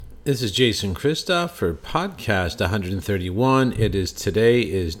This is Jason Christoff for podcast 131. Today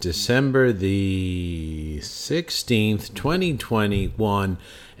is December the 16th, 2021,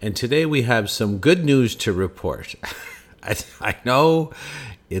 and today we have some good news to report. I know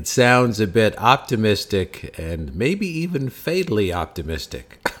it sounds a bit optimistic and maybe even fatally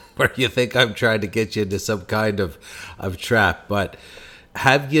optimistic, where you think I'm trying to get you into some kind of trap, but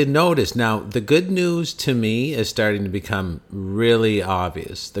have you noticed? Now, the good news to me is starting to become really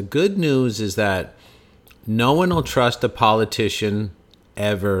obvious. The good news is that no one will trust a politician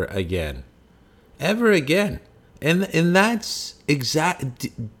ever again. Ever again. And that's exact.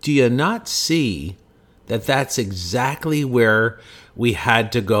 Do you not see that that's exactly where we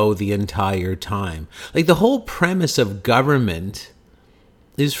had to go the entire time? Like, the whole premise of government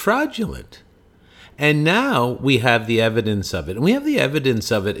is fraudulent. And now we have the evidence of it. And we have the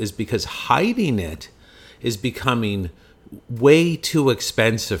evidence of it is because hiding it is becoming way too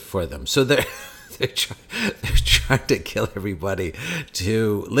expensive for them. So they're trying to kill everybody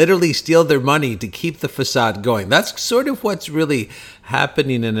to literally steal their money to keep the facade going. That's sort of what's really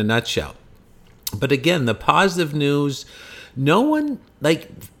happening in a nutshell. But again, the positive news, no one,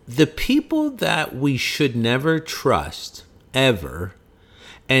 like the people that we should never trust ever,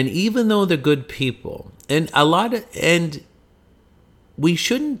 and even though they're good people, and we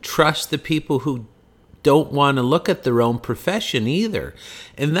shouldn't trust the people who don't want to look at their own profession either.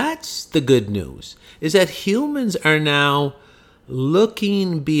 And that's the good news, is that humans are now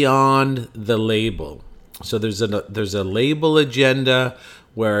looking beyond the label. So there's a label agenda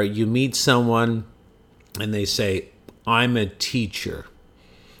where you meet someone and they say, I'm a teacher.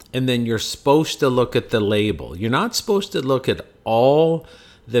 And then you're supposed to look at the label. You're not supposed to look at all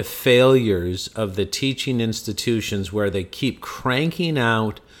the failures of the teaching institutions where they keep cranking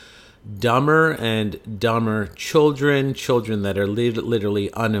out dumber and dumber children that are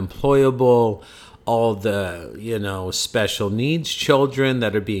literally unemployable, all the, special needs children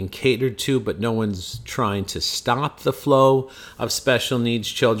that are being catered to, but no one's trying to stop the flow of special needs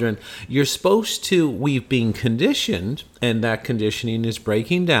children. We've been conditioned, and that conditioning is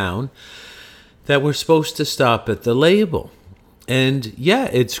breaking down, that we're supposed to stop at the label. And yeah,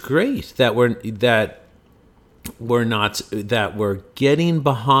 it's great that we're getting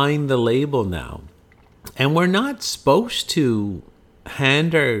behind the label now. And we're not supposed to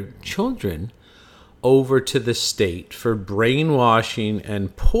hand our children over to the state for brainwashing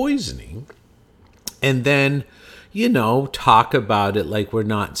and poisoning and then, talk about it like we're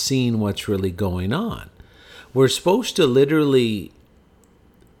not seeing what's really going on. We're supposed to literally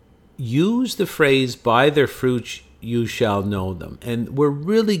use the phrase, by their fruits you shall know them. And we're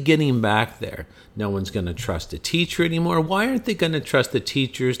really getting back there. No one's going to trust a teacher anymore. Why aren't they going to trust the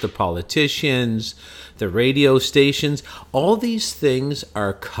teachers, the politicians, the radio stations? All these things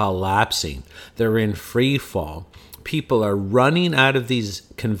are collapsing. They're in free fall. People are running out of these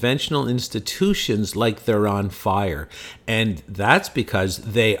conventional institutions like they're on fire. And that's because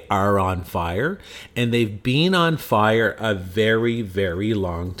they are on fire. And they've been on fire a very, very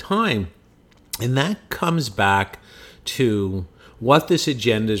long time. And that comes back to what this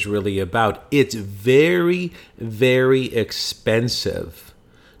agenda is really about. It's very, very expensive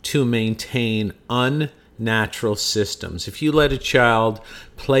to maintain unnatural systems. If you let a child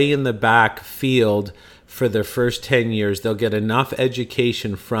play in the back field for their first 10 years, they'll get enough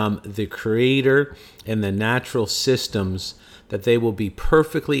education from the creator and the natural systems that they will be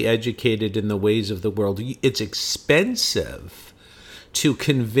perfectly educated in the ways of the world. It's expensive to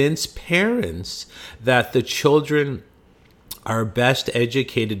convince parents that the children are best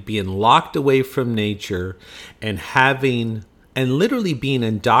educated being locked away from nature and literally being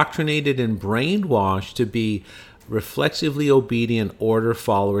indoctrinated and brainwashed to be reflexively obedient order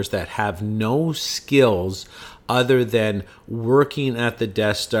followers that have no skills other than working at the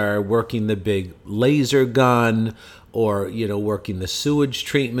Death Star, working the big laser gun, or working the sewage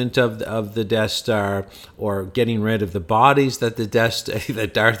treatment of the Death Star, or getting rid of the bodies that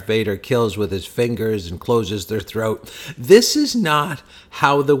that Darth Vader kills with his fingers and closes their throat. This is not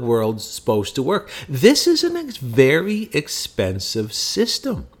how the world's supposed to work. This is a very expensive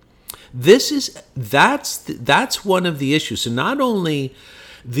system. That's one of the issues. So not only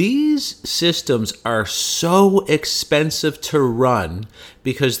these systems are so expensive to run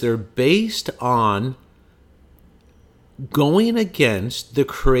because they're based on going against the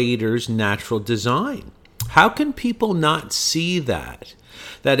creator's natural design. How can people not see that?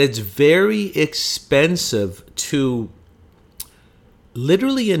 That it's very expensive to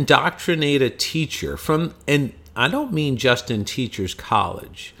literally indoctrinate a teacher from, and I don't mean just in teachers'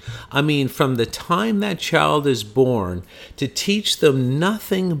 college. I mean from the time that child is born to teach them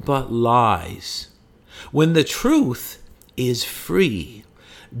nothing but lies, when the truth is free.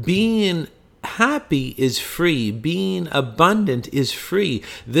 Being happy is free. Being abundant is free.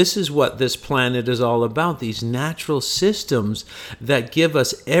 This is what this planet is all about. These natural systems that give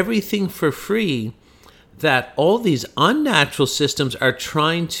us everything for free, that all these unnatural systems are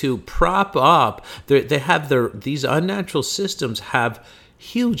trying to prop up. These unnatural systems have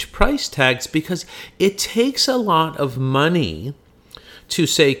huge price tags because it takes a lot of money to,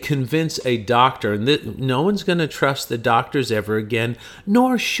 say, convince a doctor, and no one's going to trust the doctors ever again,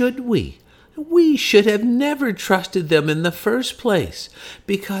 nor should we. We should have never trusted them in the first place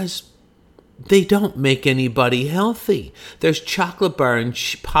because they don't make anybody healthy. There's chocolate bar and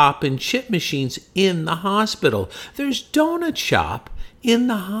pop and chip machines in the hospital. There's donut shop in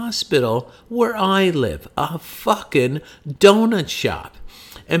the hospital where I live. A fucking donut shop.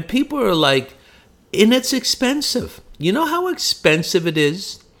 And people are like, and it's expensive. You know how expensive it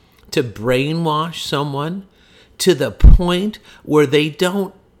is to brainwash someone to the point where they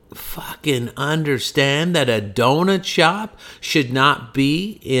don't fucking understand that a donut shop should not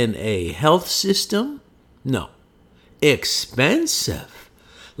be in a health system? No. Expensive.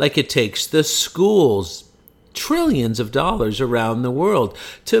 Like it takes the schools trillions of dollars around the world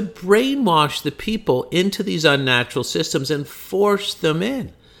to brainwash the people into these unnatural systems and force them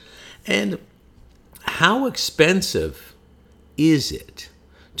in. And how expensive is it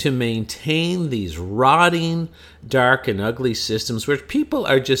to maintain these rotting, dark, and ugly systems where people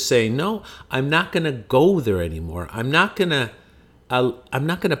are just saying, no, I'm not going to go there anymore. I'm not going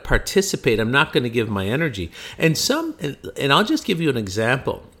to participate. I'm not going to give my energy. And I'll just give you an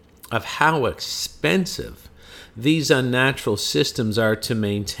example of how expensive these unnatural systems are to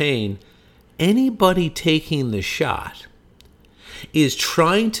maintain. Anybody taking the shot is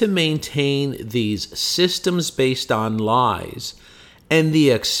trying to maintain these systems based on lies. And the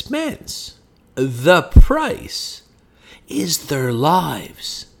expense, the price, is their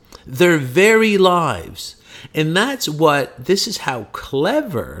lives, their very lives. And this is how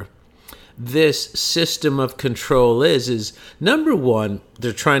clever this system of control is number one,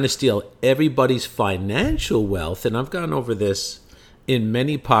 they're trying to steal everybody's financial wealth. And I've gone over this in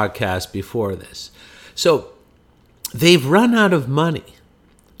many podcasts before this. So they've run out of money.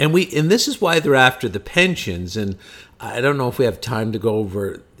 And this is why they're after the pensions. And I don't know if we have time to go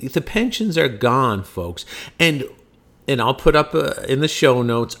over. The pensions are gone, folks. And I'll put up in the show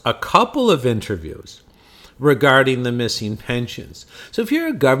notes a couple of interviews regarding the missing pensions. So if you're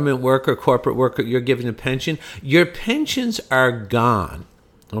a government worker, corporate worker, you're given a pension, your pensions are gone.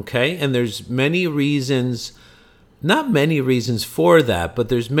 Okay? And there's many reasons, not many reasons for that, but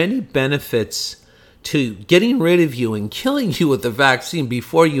there's many benefits to getting rid of you and killing you with the vaccine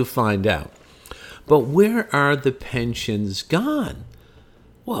before you find out. But where are the pensions gone?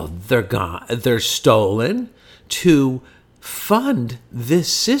 Well, they're gone. They're stolen to fund this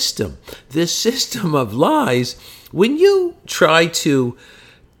system of lies. When you try to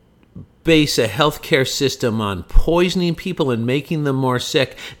base a healthcare system on poisoning people and making them more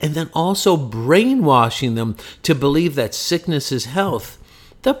sick, and then also brainwashing them to believe that sickness is health,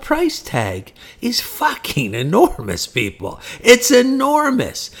 the price tag is fucking enormous, people. It's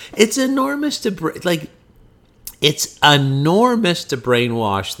enormous. It's enormous to brainwash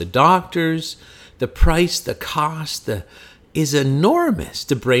the doctors. The price, the cost, is enormous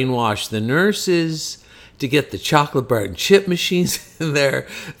to brainwash the nurses, to get the chocolate bar and chip machines in there,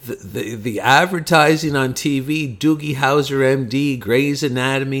 the advertising on TV, Doogie Howser, MD, Grey's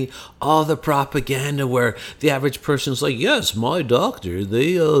Anatomy, all the propaganda where the average person's like, yes, my doctor,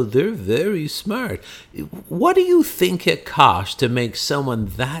 they're very smart. What do you think it costs to make someone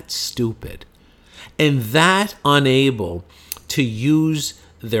that stupid and that unable to use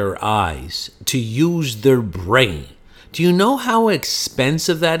their eyes, to use their brain? Do you know how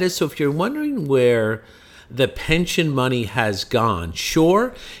expensive that is? So if you're wondering where the pension money has gone,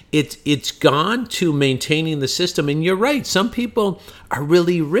 sure, it's gone to maintaining the system. And you're right, some people are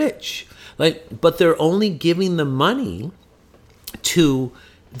really rich, but they're only giving the money to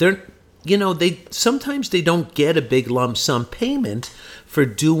sometimes they don't get a big lump sum payment for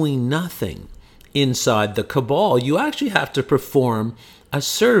doing nothing inside the cabal. You actually have to perform a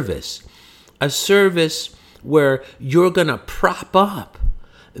service where you're going to prop up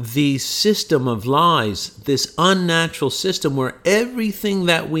the system of lies, this unnatural system where everything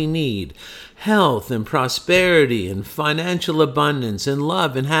that we need, health and prosperity and financial abundance and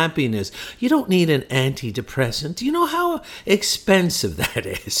love and happiness, you don't need an antidepressant. Do you know how expensive that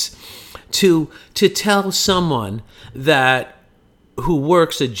is? to tell someone that who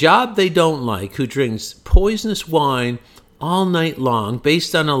works a job they don't like, who drinks poisonous wine all night long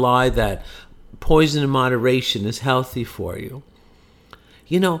based on a lie that poison in moderation is healthy for you,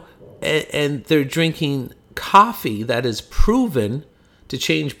 and they're drinking coffee that is proven to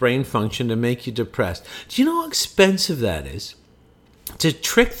change brain function to make you depressed. Do you know how expensive that is? To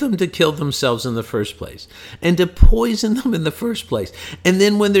trick them to kill themselves in the first place and to poison them in the first place. And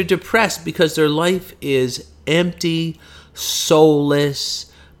then when they're depressed because their life is empty,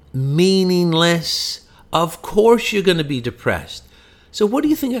 soulless, meaningless, of course you're going to be depressed. So what do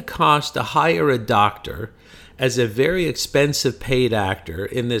you think it costs to hire a doctor as a very expensive paid actor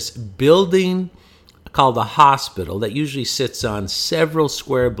in this building called a hospital that usually sits on several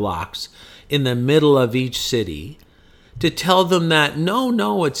square blocks in the middle of each city, to tell them that,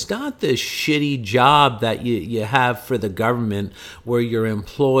 no, it's not this shitty job that you have for the government where you're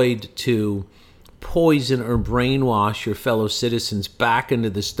employed to poison or brainwash your fellow citizens back into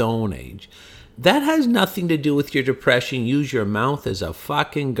the Stone Age. That has nothing to do with your depression. Use your mouth as a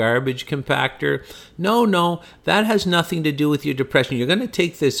fucking garbage compactor. No, that has nothing to do with your depression. You're going to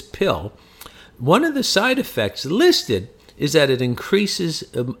take this pill. One of the side effects listed is that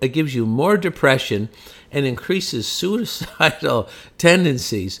it gives you more depression and increases suicidal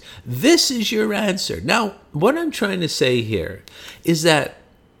tendencies. This is your answer. Now, what I'm trying to say here is that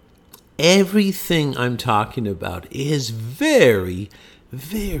everything I'm talking about is very,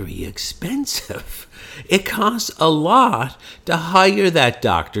 very expensive. It costs a lot to hire that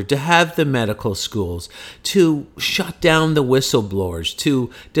doctor, to have the medical schools, to shut down the whistleblowers,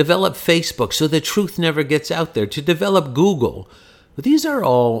 to develop Facebook so the truth never gets out there, to develop Google. But these are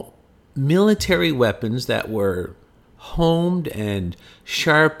all military weapons that were homed and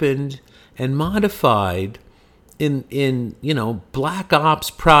sharpened and modified in black ops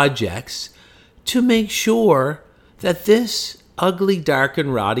projects to make sure that this ugly, dark,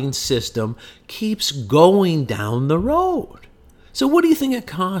 and rotting system keeps going down the road. So what do you think it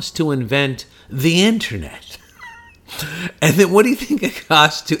costs to invent the internet? And then what do you think it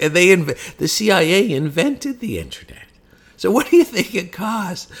costs to... And the CIA invented the internet. So what do you think it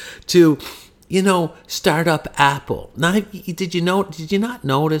costs to, start up Apple? Now, did you not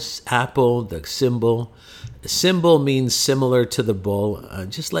notice Apple, the symbol? The symbol means similar to the bull.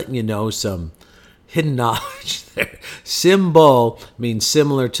 Just letting you know some hidden knowledge there. Symbol means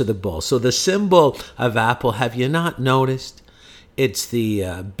similar to the bull. So the symbol of Apple, have you not noticed? It's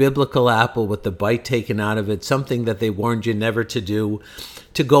the biblical apple with the bite taken out of it, something that they warned you never to do,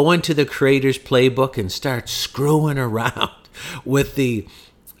 to go into the creator's playbook and start screwing around with the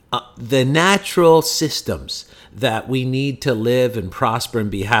natural systems that we need to live and prosper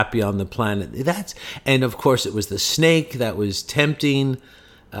and be happy on the planet. And of course it was the snake that was tempting.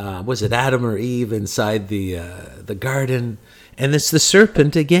 Was it Adam or Eve inside the garden? And it's the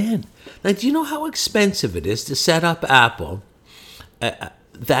serpent again. Now, do you know how expensive it is to set up Apple?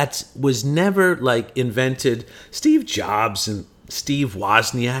 That was never invented. Steve Jobs and Steve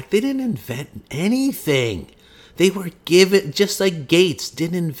Wozniak, they didn't invent anything. They were given, just like Gates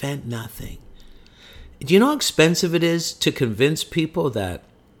didn't invent nothing. Do you know how expensive it is to convince people that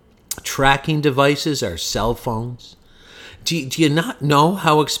tracking devices are cell phones? Do you not know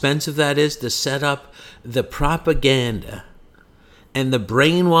how expensive that is to set up the propaganda and the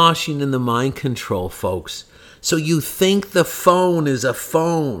brainwashing and the mind control, folks? So you think the phone is a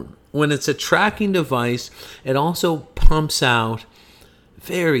phone. When it's a tracking device, it also pumps out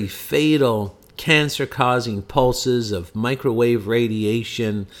very fatal cancer-causing pulses of microwave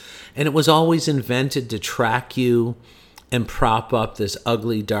radiation. And it was always invented to track you and prop up this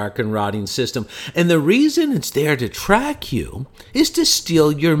ugly, dark, and rotting system. And the reason it's there to track you is to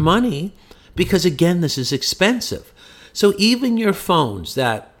steal your money, because, again, this is expensive. So even your phones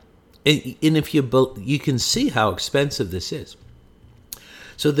and if you can see how expensive this is.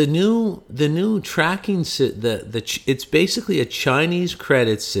 So the new tracking, it's basically a Chinese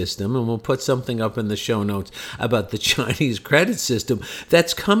credit system, and we'll put something up in the show notes about the Chinese credit system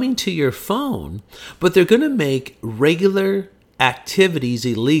that's coming to your phone, but they're going to make regular activities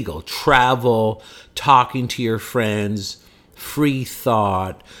illegal. Travel, talking to your friends, free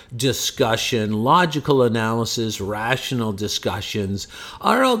thought, discussion, logical analysis, rational discussions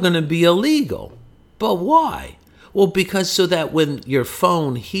are all going to be illegal. But why? Well, because so that when your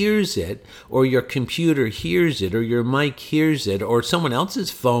phone hears it, or your computer hears it, or your mic hears it, or someone else's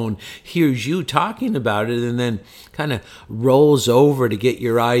phone hears you talking about it and then kind of rolls over to get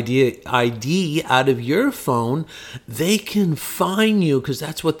your ID out of your phone, they can fine you, because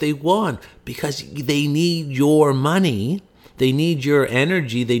that's what they want, because they need your money They need your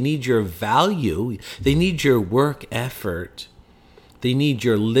energy. They need your value. They need your work effort. They need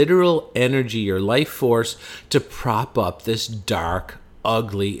your literal energy, your life force to prop up this dark,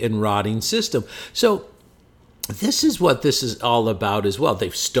 ugly, and rotting system. So this is what this is all about as well.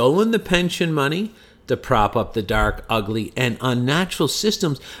 They've stolen the pension money to prop up the dark, ugly, and unnatural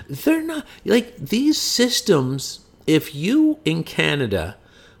systems. They're not like these systems. If you in Canada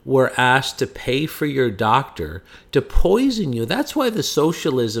were asked to pay for your doctor to poison you, that's why the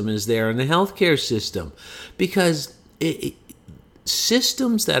socialism is there in the healthcare system, because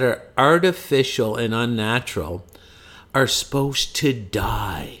systems that are artificial and unnatural are supposed to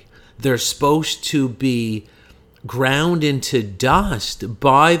die. They're supposed to be ground into dust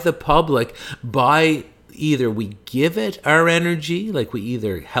by the public, by either we give it our energy, like we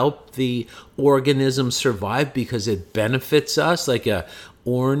either help the organism survive because it benefits us, like a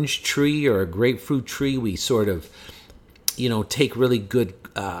orange tree or a grapefruit tree, we sort of, take really good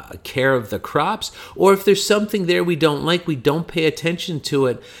care of the crops. Or if there's something there we don't like, we don't pay attention to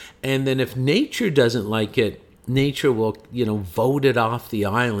it. And then if nature doesn't like it, nature will, vote it off the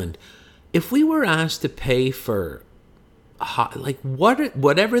island. If we were asked to pay for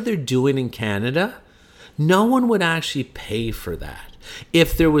whatever they're doing in Canada, no one would actually pay for that.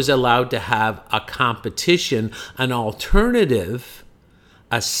 If there was allowed to have a competition, an alternative,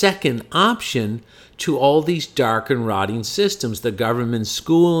 a second option to all these dark and rotting systems, the government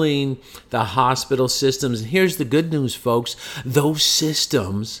schooling, the hospital systems. And here's the good news, folks. Those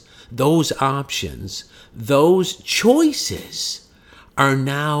systems, those options, those choices are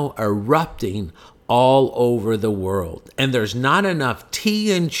now erupting all over the world. And there's not enough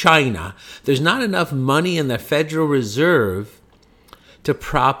tea in China. There's not enough money in the Federal Reserve to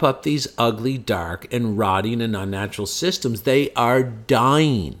prop up these ugly, dark, and rotting and unnatural systems. They are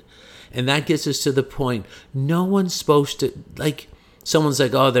dying. And that gets us to the point, no one's supposed to, someone's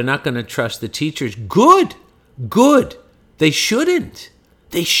like, oh, they're not going to trust the teachers. Good. They shouldn't.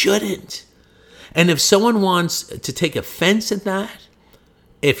 And if someone wants to take offense at that,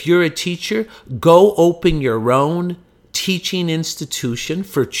 if you're a teacher, go open your own teaching institution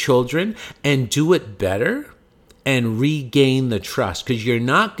for children and do it better and regain the trust. Because you're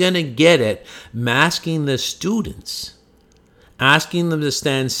not going to get it masking the students, asking them to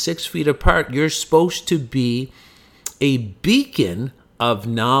stand 6 feet apart. You're supposed to be a beacon of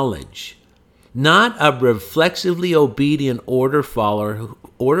knowledge, not a reflexively obedient order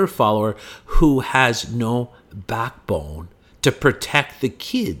follower who has no backbone to protect the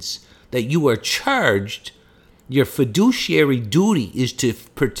kids that you are charged. Your fiduciary duty is to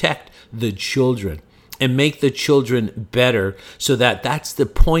protect the children and make the children better, so that's the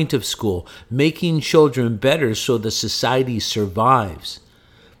point of school, making children better so the society survives.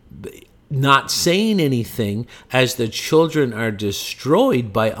 Not saying anything as the children are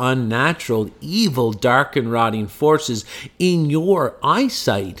destroyed by unnatural, evil, dark, and rotting forces in your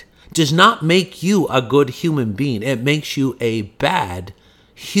eyesight does not make you a good human being. It makes you a bad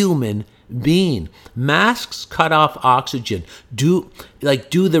human being. Masks cut off oxygen. Do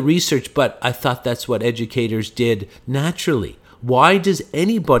the research, but I thought that's what educators did naturally. Why does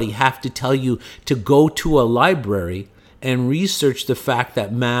anybody have to tell you to go to a library and research the fact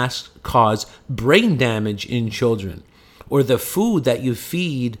that masks cause brain damage in children? Or the food that you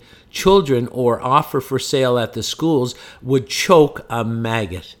feed children or offer for sale at the schools would choke a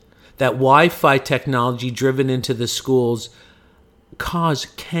maggot? That Wi-Fi technology driven into the schools cause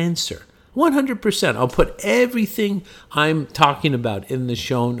cancer. 100%. I'll put everything I'm talking about in the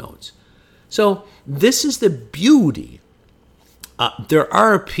show notes. So this is the beauty. There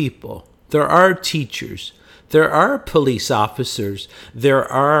are people, there are teachers, there are police officers, there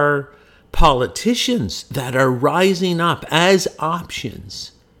are politicians that are rising up as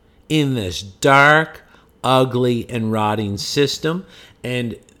options in this dark, ugly, and rotting system.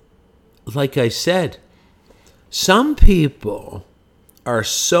 And like I said, some people are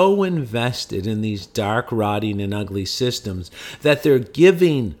so invested in these dark, rotting, and ugly systems that they're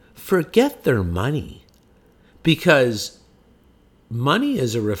forget their money, because money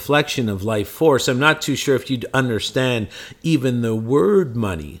is a reflection of life force. I'm not too sure if you'd understand even the word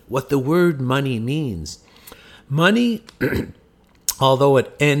money, what the word money means. Money, although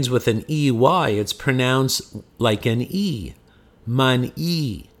it ends with an EY, it's pronounced like an E,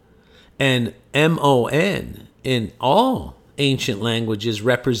 money. And MON in all ancient languages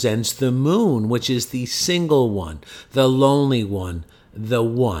represents the moon, which is the single one, the lonely one, the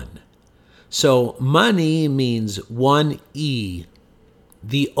one. So money means one E,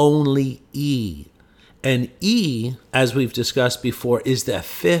 the only E. And E, as we've discussed before, is the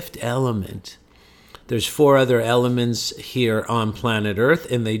fifth element. There's 4 other elements here on planet Earth,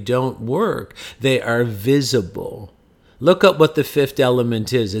 and they don't work. They are visible. Look up what the 5th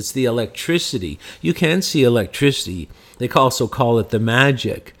element is. It's the electricity. You can see electricity. They also call it the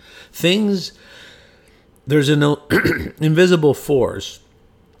magic. There's an invisible force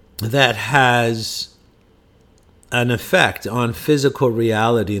that has an effect on physical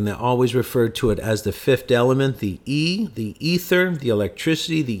reality, and they always refer to it as the 5th element, the ether, the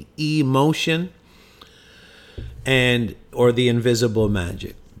electricity, the emotion, or the invisible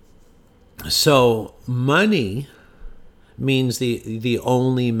magic. So money means the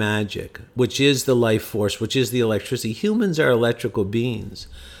only magic, which is the life force, which is the electricity. Humans are electrical beings.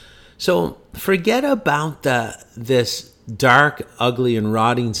 So forget about this dark, ugly, and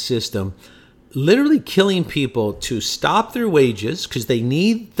rotting system literally killing people to stop their wages, because they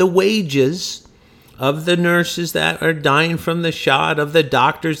need the wages of the nurses that are dying from the shot, of the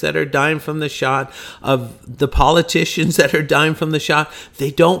doctors that are dying from the shot, of the politicians that are dying from the shot. They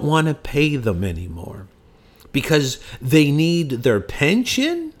don't want to pay them anymore because they need their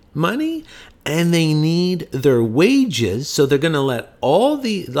pension money and they need their wages. So they're going to let all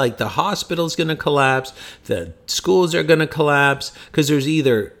the hospital's going to collapse, the schools are going to collapse, because there's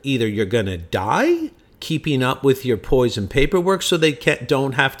either you're going to die keeping up with your poison paperwork so they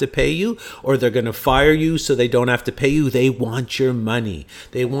don't have to pay you, or they're going to fire you so they don't have to pay you. They want your money.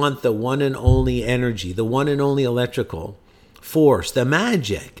 They want the one and only energy, the one and only electrical force, the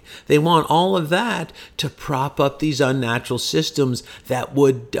magic. They want all of that to prop up these unnatural systems that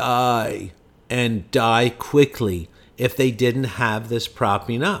would die, and die quickly, if they didn't have this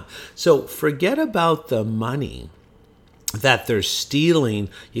propping up. So forget about the money that they're stealing.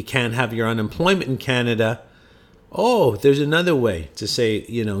 You can't have your unemployment in Canada. Oh, there's another way to say,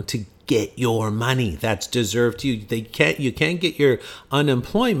 to get your money that's deserved to you. You can't get your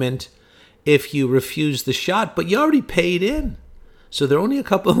unemployment if you refuse the shot, but you already paid in. So they're only a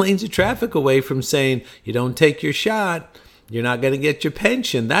couple of lanes of traffic away from saying, you don't take your shot, you're not going to get your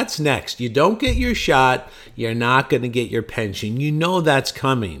pension. That's next. You don't get your shot, you're not going to get your pension. You know that's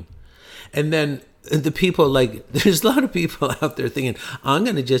coming. And then the people, there's a lot of people out there thinking, I'm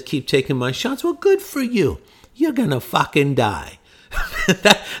going to just keep taking my shots. Well, good for you. You're going to fucking die.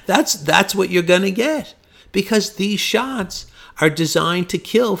 That's what you're going to get. Because these shots are designed to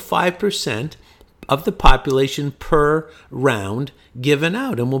kill 5% of the population per round given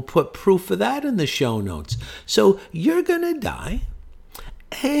out. And we'll put proof of that in the show notes. So you're going to die,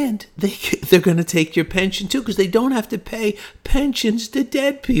 and they're going to take your pension too, because they don't have to pay pensions to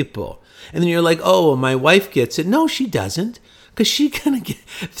dead people. And then you're like, oh, well, my wife gets it. No, she doesn't. Because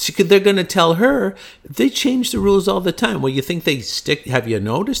they're going to tell her, they change the rules all the time. Well, you think they stick? Have you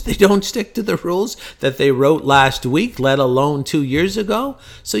noticed they don't stick to the rules that they wrote last week, let alone 2 years ago?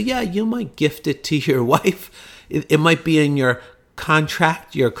 So yeah, you might gift it to your wife. It might be in your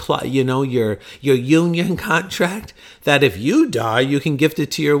contract, your union contract, that if you die, you can gift it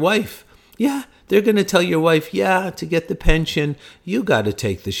to your wife. Yeah. They're going to tell your wife, to get the pension, you got to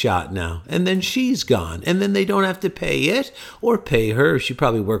take the shot now. And then she's gone. And then they don't have to pay it or pay her. She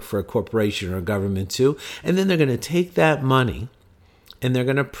probably worked for a corporation or a government too. And then they're going to take that money and they're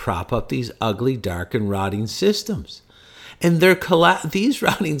going to prop up these ugly, dark, and rotting systems. And these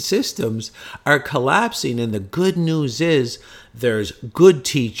rotting systems are collapsing. And the good news is there's good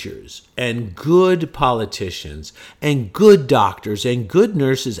teachers and good politicians and good doctors and good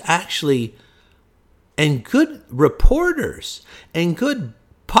nurses and good reporters, and good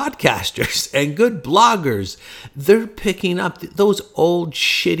podcasters, and good bloggers. They're picking up those old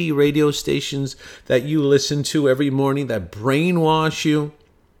shitty radio stations that you listen to every morning that brainwash you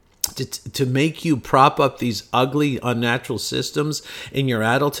to make you prop up these ugly, unnatural systems in your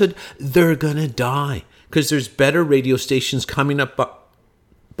adulthood. They're going to die because there's better radio stations coming up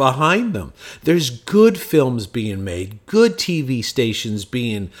behind them. There's good films being made, good TV stations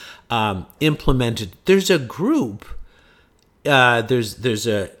being implemented. There's a group.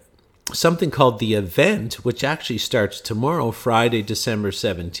 There's something called The Event, which actually starts tomorrow, Friday, December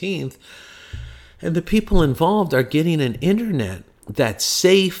 17th. And the people involved are getting an internet that's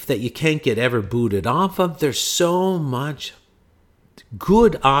safe, that you can't get ever booted off of. There's so much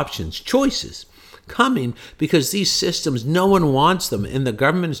good options, choices coming, because these systems, no one wants them, and the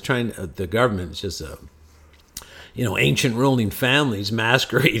government is just ancient ruling families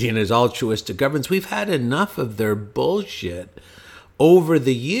masquerading as altruistic governments. We've had enough of their bullshit over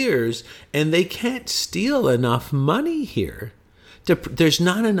the years, and they can't steal enough money here. There's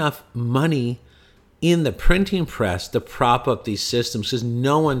not enough money in the printing press to prop up these systems because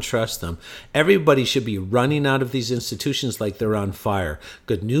no one trusts them. Everybody should be running out of these institutions like they're on fire.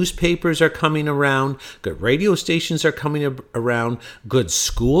 Good newspapers are coming around. Good radio stations are coming around. Good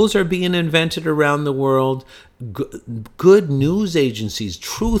schools are being invented around the world. Good news agencies,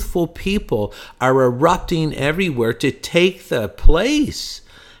 truthful people are erupting everywhere to take the place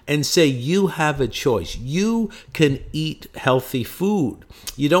and say, you have a choice. You can eat healthy food.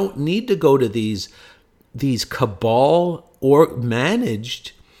 You don't need to go to these cabal or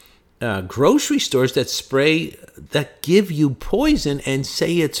managed grocery stores that give you poison and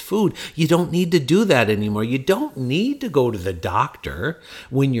say it's food. You don't need to do that anymore. You don't need to go to the doctor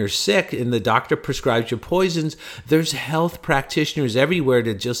when you're sick and the doctor prescribes you poisons. There's health practitioners everywhere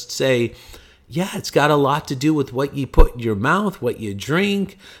to just say, yeah, it's got a lot to do with what you put in your mouth, what you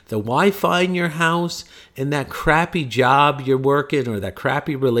drink, the Wi-Fi in your house, and that crappy job you're working or that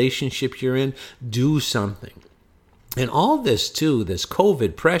crappy relationship you're in. Do something. And all this, too, this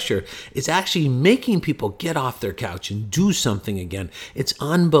COVID pressure is actually making people get off their couch and do something again. It's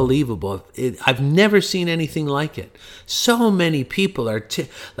unbelievable. I've never seen anything like it. So many people are,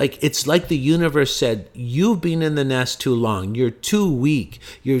 it's like the universe said, you've been in the nest too long. You're too weak.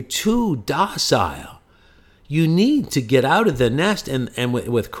 You're too docile. You need to get out of the nest. And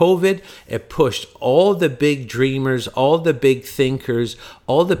with COVID, it pushed all the big dreamers, all the big thinkers,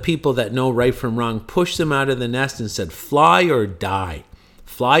 all the people that know right from wrong, pushed them out of the nest and said, fly or die.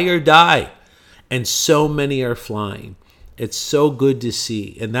 Fly or die. And so many are flying. It's so good to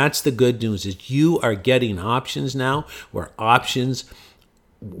see. And that's the good news, is you are getting options now where options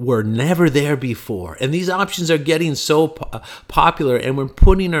were never there before. And these options are getting so popular, and we're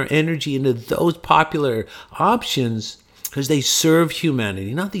putting our energy into those popular options because they serve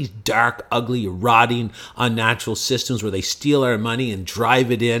humanity, not these dark, ugly, rotting, unnatural systems where they steal our money and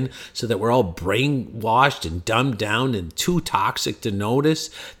drive it in so that we're all brainwashed and dumbed down and too toxic to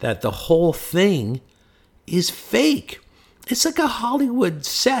notice that the whole thing is fake. It's like a Hollywood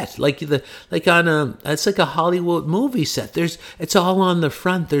set, it's like a Hollywood movie set. It's all on the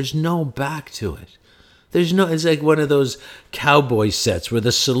front. There's no back to it. It's like one of those cowboy sets where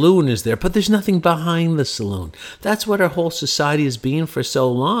the saloon is there, but there's nothing behind the saloon. That's what our whole society has been for so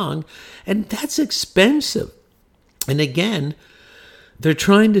long, and that's expensive. And again, they're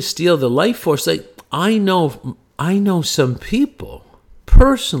trying to steal the life force. Like I know some people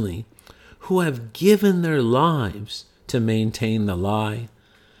personally who have given their lives to maintain the lie.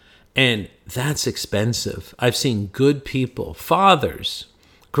 And that's expensive. I've seen good people, fathers,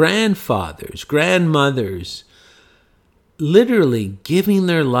 grandfathers, grandmothers, literally giving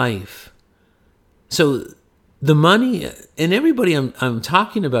their life. So the money, and everybody I'm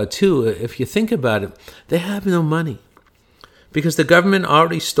talking about too, if you think about it, they have no money because the government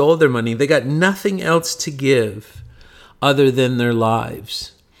already stole their money. They got nothing else to give other than their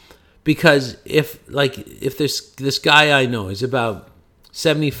lives. Because if this guy I know is about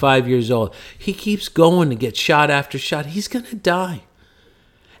 75 years old, he keeps going to get shot after shot, he's going to die.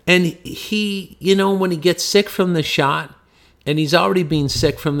 And he, when he gets sick from the shot, and he's already been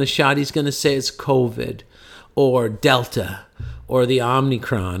sick from the shot, he's going to say it's COVID or Delta or the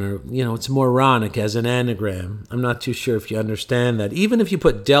Omicron, or, it's moronic as an anagram. I'm not too sure if you understand that. Even if you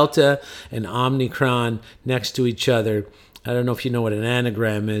put Delta and Omicron next to each other, I don't know if you know what an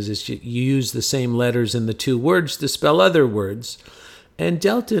anagram is. It's you use the same letters in the two words to spell other words. And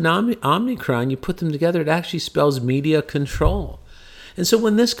Delta and Omicron, you put them together, it actually spells media control. And so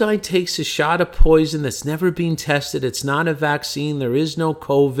when this guy takes a shot of poison that's never been tested, it's not a vaccine, there is no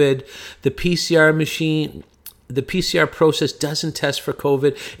COVID, the PCR machine, the PCR process doesn't test for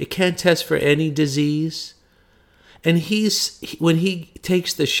COVID, it can't test for any disease. And when he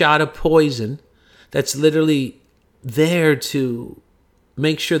takes the shot of poison that's literally there to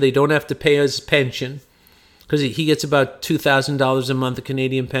make sure they don't have to pay his pension, because he gets about $2,000 a month, a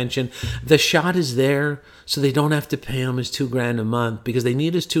Canadian pension. The shot is there so they don't have to pay him his $2,000 a month, because they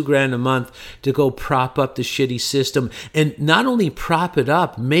need his $2,000 a month to go prop up the shitty system, and not only prop it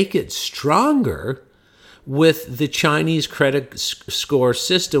up, make it stronger with the Chinese credit score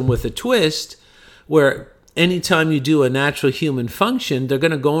system with a twist, where anytime you do a natural human function, they're going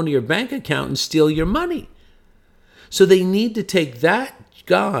to go into your bank account and steal your money. So they need to take that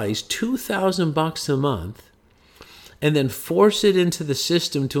guy's $2,000 a month and then force it into the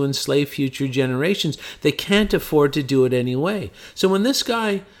system to enslave future generations. They can't afford to do it anyway. So when this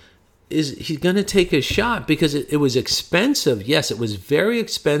guy he's going to take a shot because it was expensive. Yes, it was very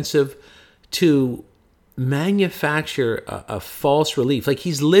expensive to manufacture a false relief. Like,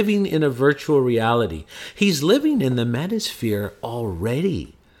 he's living in a virtual reality. He's living in the metasphere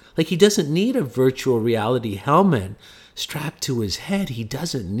already. Like, he doesn't need a virtual reality helmet strapped to his head. He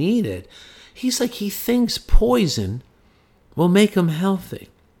doesn't need it. He thinks poison will make him healthy.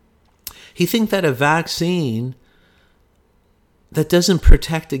 He thinks that a vaccine that doesn't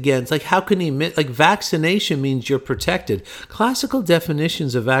protect against, how can he admit, vaccination means you're protected. Classical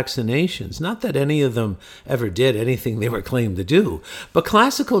definitions of vaccinations, not that any of them ever did anything they were claimed to do, but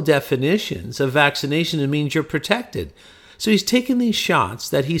classical definitions of vaccination means you're protected. So he's taking these shots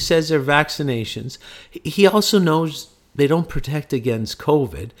that he says are vaccinations. He also knows they don't protect against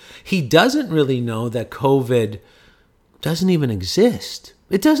COVID. He doesn't really know that COVID doesn't even exist.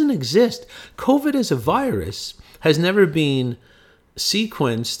 It doesn't exist. COVID as a virus has never been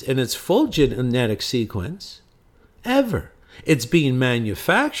sequenced in its full genetic sequence ever. It's being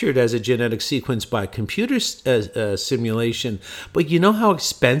manufactured as a genetic sequence by computer simulation. But you know how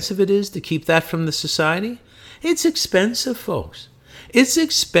expensive it is to keep that from the society? It's expensive, folks. It's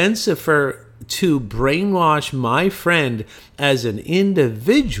expensive to brainwash my friend as an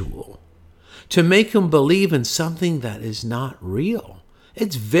individual to make him believe in something that is not real.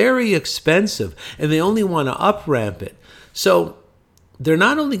 It's very expensive, and they only want to up-ramp it. So they're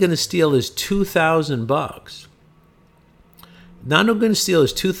not only going to steal his $2,000, not only going to steal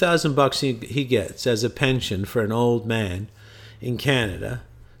his $2,000 he gets as a pension for an old man in Canada,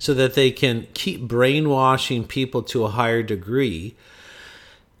 so that they can keep brainwashing people to a higher degree.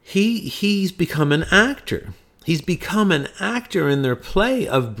 He's become an actor. He's become an actor in their play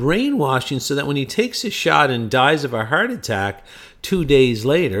of brainwashing, so that when he takes a shot and dies of a heart attack 2 days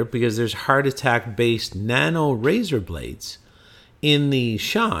later, because there's heart attack-based nano razor blades in the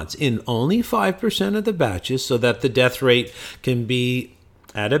shots, in only 5% of the batches, so that the death rate can be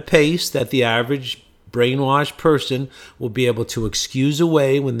at a pace that the average brainwashed person will be able to excuse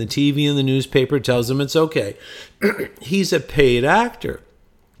away when the TV and the newspaper tells him it's okay. He's a paid actor.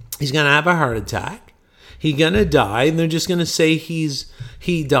 He's going to have a heart attack. He's going to die, and they're just going to say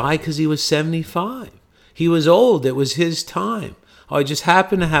he died because he was 75. He was old. It was his time. Oh, I just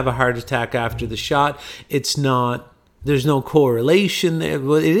happened to have a heart attack after the shot. It's not, there's no correlation there.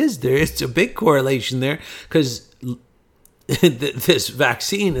 Well, it is there. It's a big correlation there, because this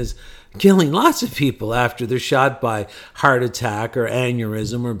vaccine is killing lots of people after they're shot by heart attack or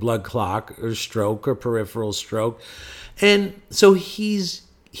aneurysm or blood clot or stroke or peripheral stroke. And so he's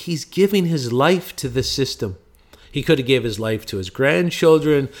giving his life to the system. He could have gave his life to his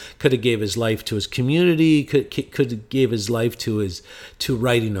grandchildren, could have gave his life to his community, could have gave his life to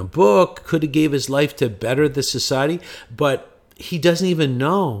writing a book, could have gave his life to better the society, but he doesn't even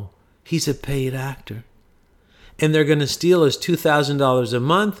know he's a paid actor. And they're going to steal his $2,000 a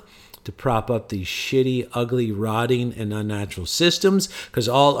month to prop up these shitty, ugly, rotting, and unnatural systems, because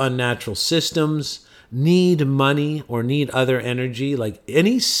all unnatural systems need money or need other energy. Like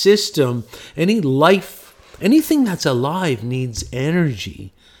any system, any life, anything that's alive needs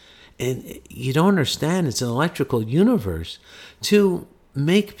energy. And you don't understand, it's an electrical universe. To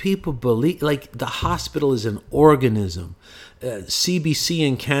make people believe, like the hospital is an organism. CBC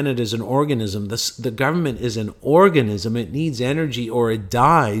in Canada is an organism. The government is an organism. It needs energy or it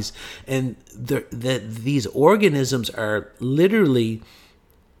dies. And these organisms are literally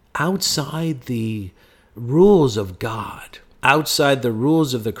outside the rules of God, outside the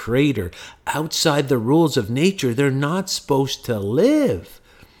rules of the Creator, outside the rules of nature. They're not supposed to live.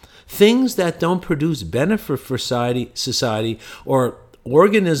 Things that don't produce benefit for society or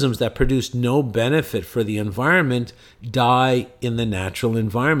organisms that produce no benefit for the environment die in the natural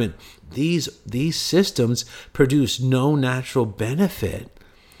environment. These systems produce no natural benefit.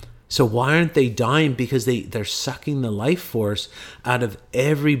 So why aren't they dying? Because they're sucking the life force out of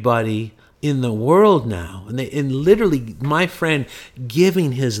everybody in the world now. And literally, my friend,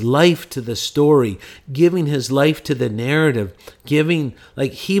 giving his life to the story, giving his life to the narrative,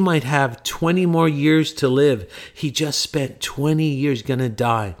 like he might have 20 more years to live. He just spent 20 years gonna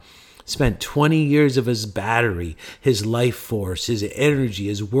die. Spent 20 years of his battery, his life force, his energy,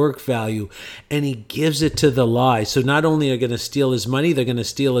 his work value, and he gives it to the lie. So not only are they going to steal his money, they're going to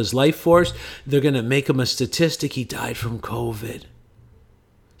steal his life force. They're going to make him a statistic. He died from COVID.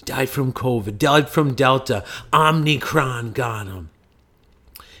 Died from Delta. Omicron got him.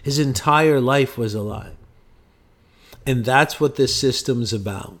 His entire life was a lie. And that's what this system's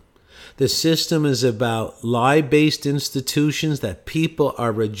about. The system is about lie-based institutions that people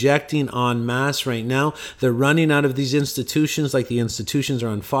are rejecting en masse right now. They're running out of these institutions like the institutions are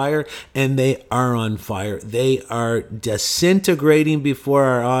on fire, and they are on fire. They are disintegrating before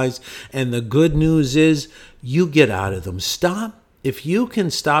our eyes, and the good news is you get out of them. Stop If you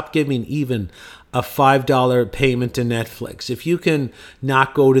can stop giving even a $5 payment to Netflix, if you can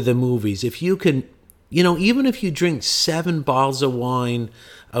not go to the movies, if you can, even if you drink 7 bottles of wine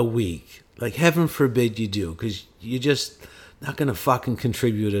a week, like heaven forbid you do, because you're just not going to fucking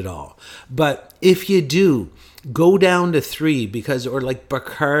contribute at all. But if you do, go down to 3 or like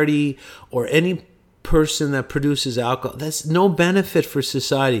Bacardi or any person that produces alcohol, that's no benefit for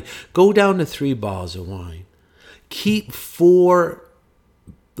society. Go down to 3 bottles of wine. Keep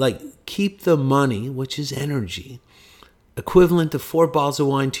the money, which is energy, equivalent to 4 bottles of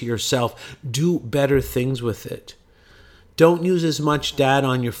wine to yourself. Do better things with it. Don't use as much data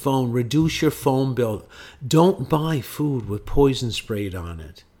on your phone. Reduce your phone bill. Don't buy food with poison sprayed on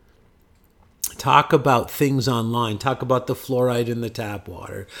it. Talk about things online. Talk about the fluoride in the tap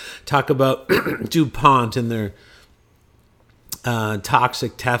water. Talk about DuPont and their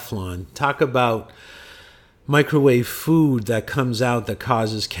toxic Teflon. Talk about microwave food that comes out that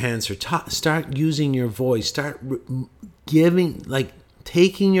causes cancer. Start using your voice. Start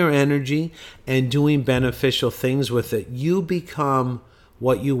taking your energy and doing beneficial things with it. You become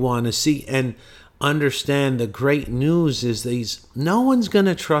what you want to see. And understand the great news is no one's going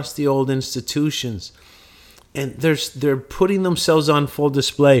to trust the old institutions. And they're putting themselves on full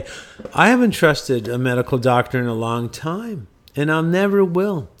display. I haven't trusted a medical doctor in a long time. And I'll never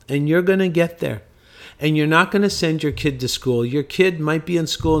will. And you're going to get there. And you're not going to send your kid to school. Your kid might be in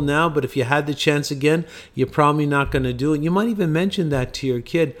school now, but if you had the chance again, you're probably not going to do it. You might even mention that to your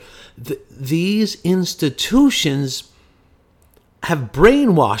kid. These institutions have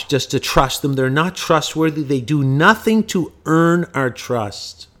brainwashed us to trust them. They're not trustworthy. They do nothing to earn our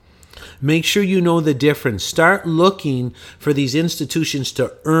trust. Make sure you know the difference. Start looking for these institutions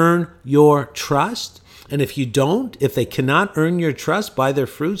to earn your trust. And if they cannot earn your trust by their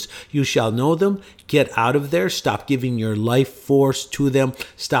fruits, you shall know them. Get out of there. Stop giving your life force to them.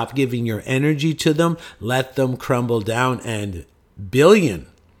 Stop giving your energy to them. Let them crumble down. And billion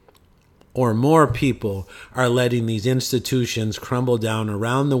or more people are letting these institutions crumble down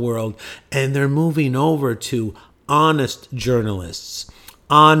around the world. And they're moving over to honest journalists,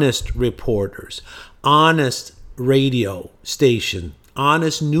 honest reporters, honest radio station,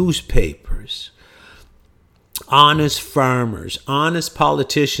 honest newspapers, honest farmers, honest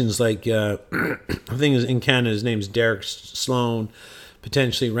politicians like, I think in Canada, his name's Derek Sloan,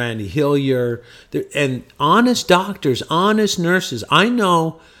 potentially Randy Hillier, and honest doctors, honest nurses. I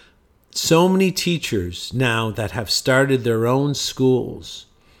know so many teachers now that have started their own schools.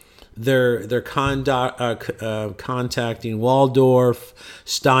 They're contacting Waldorf,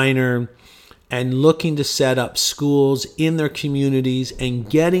 Steiner, and looking to set up schools in their communities and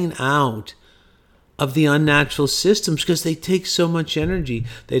getting out of the unnatural systems because they take so much energy.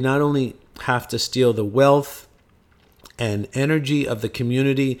 They not only have to steal the wealth and energy of the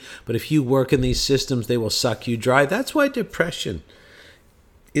community, but if you work in these systems, they will suck you dry. That's why depression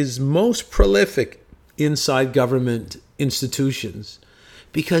is most prolific inside government institutions,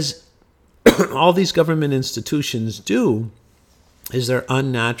 because all these government institutions do is they're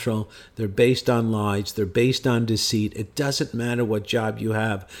unnatural, they're based on lies, they're based on deceit. It doesn't matter what job you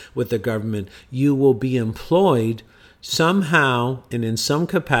have with the government. You will be employed somehow and in some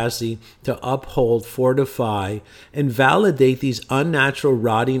capacity to uphold, fortify, and validate these unnatural,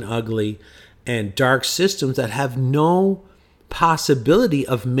 rotting, ugly, and dark systems that have no possibility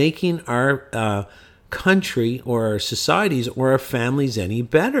of making our country or our societies or our families any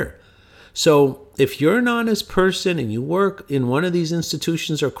better. So if you're an honest person and you work in one of these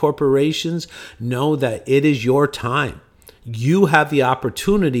institutions or corporations, know that it is your time. You have the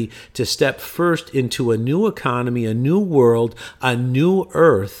opportunity to step first into a new economy, a new world, a new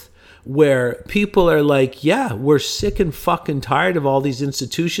earth, where people are like, yeah, we're sick and fucking tired of all these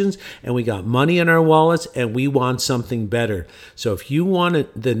institutions, and we got money in our wallets, and we want something better. So if you want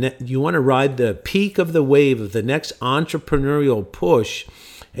to ride the peak of the wave of the next entrepreneurial push,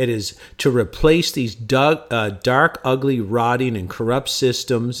 it is to replace these dark, ugly, rotting, and corrupt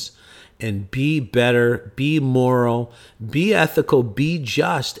systems and be better, be moral, be ethical, be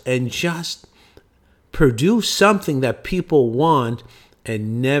just, and just produce something that people want,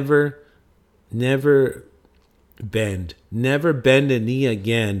 and never bend a knee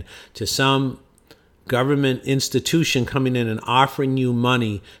again to some government institution coming in and offering you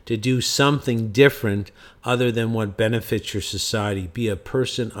money to do something different other than what benefits your society. Be a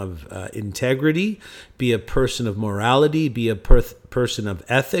person of integrity, be a person of morality, be a person of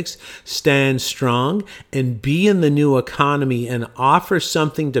ethics, stand strong, and be in the new economy and offer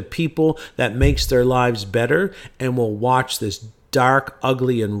something to people that makes their lives better, and will watch this dark,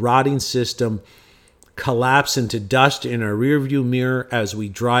 ugly, and rotting system collapse into dust in our rearview mirror as we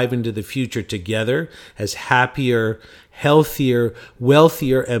drive into the future together as happier, healthier,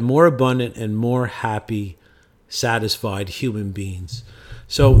 wealthier, and more abundant and more happy, satisfied human beings.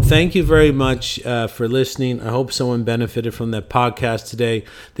 So thank you very much for listening. I hope someone benefited from that podcast today.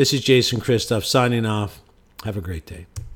 This is Jason Christoff signing off. Have a great day.